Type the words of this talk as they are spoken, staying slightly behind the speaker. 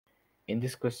In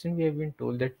this question, we have been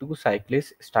told that two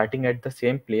cyclists starting at the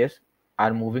same place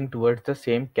are moving towards the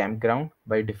same campground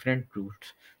by different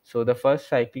routes. So the first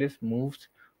cyclist moves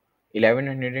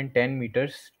 1110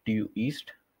 meters due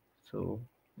east. So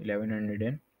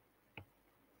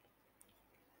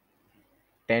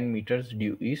 1110 meters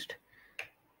due east.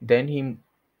 Then he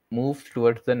moves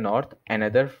towards the north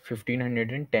another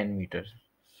 1510 meters.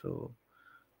 So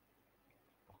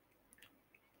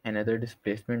another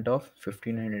displacement of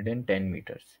 1510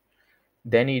 meters.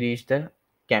 Then he reached the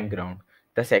campground.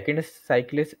 The second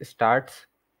cyclist starts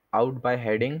out by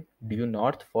heading due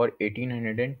north for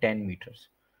 1810 meters.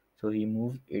 So he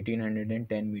moves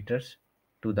 1810 meters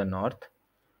to the north.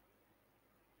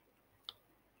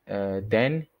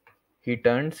 Then he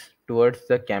turns towards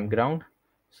the campground,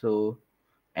 so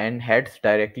and heads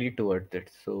directly towards it.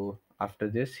 So after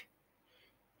this,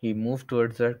 he moves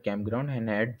towards the campground and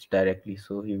heads directly.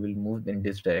 So he will move in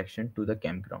this direction to the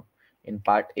campground. In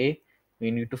part A,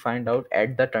 we need to find out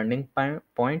at the turning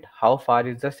point how far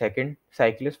is the second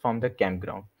cyclist from the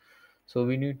campground. So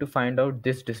we need to find out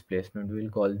this displacement. We'll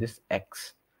call this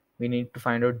x. We need to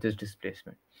find out this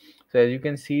displacement. So as you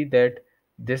can see that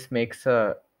this makes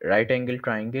a right angle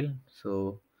triangle.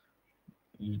 So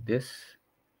this,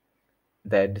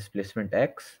 that displacement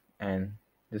x, and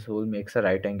this whole makes a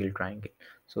right angle triangle.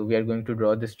 So we are going to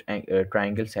draw this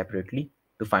triangle separately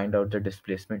to find out the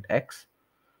displacement x.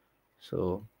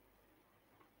 So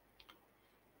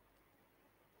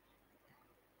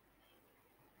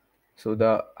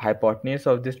the hypotenuse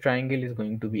of this triangle is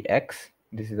going to be x.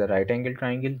 This is a right angle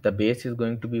triangle. The base is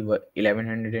going to be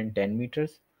 1110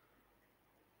 meters,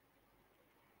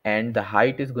 and the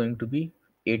height is going to be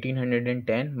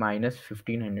 1810 minus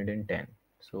 1510.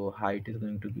 So height is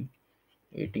going to be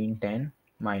 1810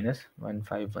 minus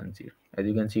 1510, as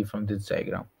you can see from this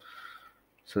diagram.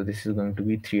 So this is going to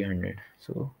be 300.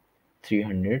 So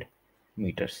 300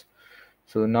 meters.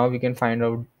 So now we can find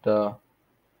out the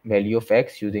value of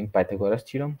x using Pythagoras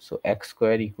theorem. So x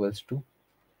square equals to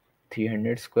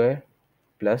 300 square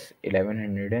plus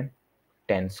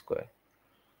 1110 square.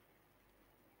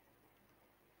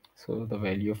 So the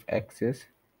value of x is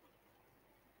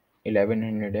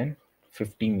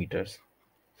 1150 meters.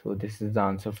 So this is the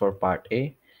answer for part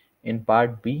A. In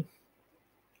part B,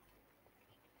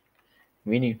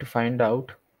 we need to find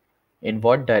out in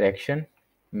what direction,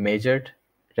 measured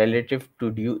relative to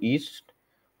due east,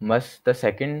 must the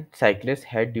second cyclist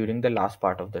head during the last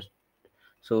part of the.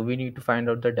 So we need to find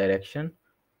out the direction.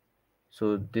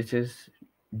 So this is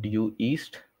due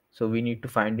east. So we need to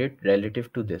find it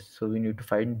relative to this. So we need to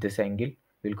find this angle.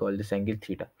 We'll call this angle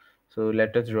theta. So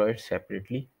let us draw it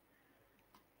separately.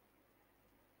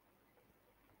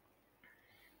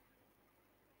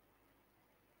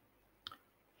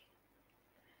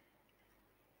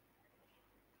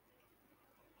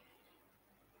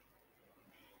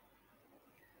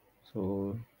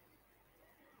 So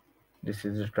this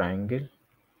is a triangle.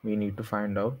 We need to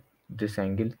find out this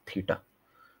angle theta.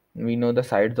 We know the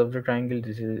sides of the triangle.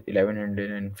 This is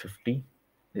 1150,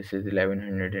 this is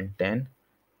 1110,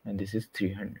 and this is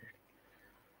 300.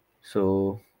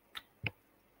 So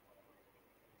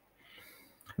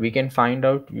we can find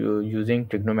out using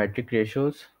trigonometric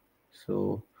ratios.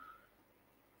 So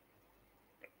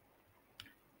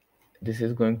this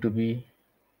is going to be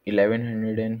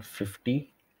 1150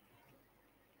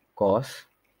 cos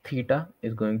theta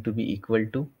is going to be equal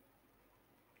to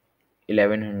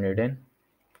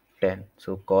 1110.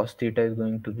 So cos theta is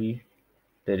going to be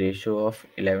the ratio of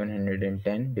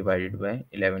 1110 divided by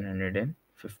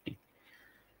 1150.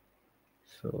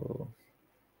 So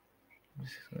this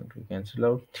is going to cancel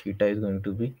out. Theta is going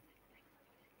to be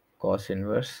cos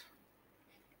inverse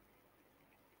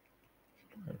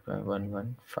by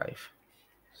 115.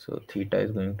 So theta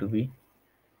is going to be,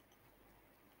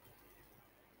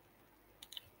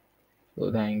 so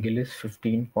the angle is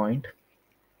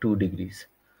 15.2 degrees.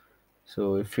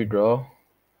 So if we draw,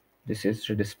 this is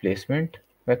the displacement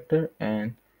vector,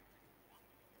 and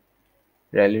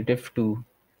relative to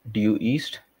due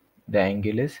east, the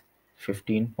angle is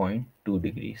 15.2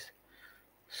 degrees.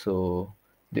 So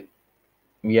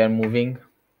we are moving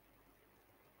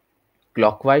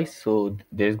clockwise, so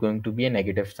there is going to be a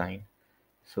negative sign.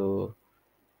 So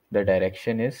the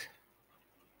direction is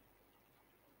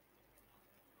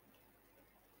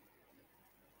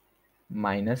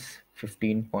minus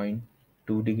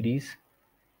 15.2 degrees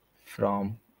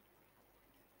from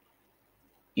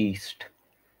east.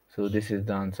 So this is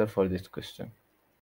the answer for this question.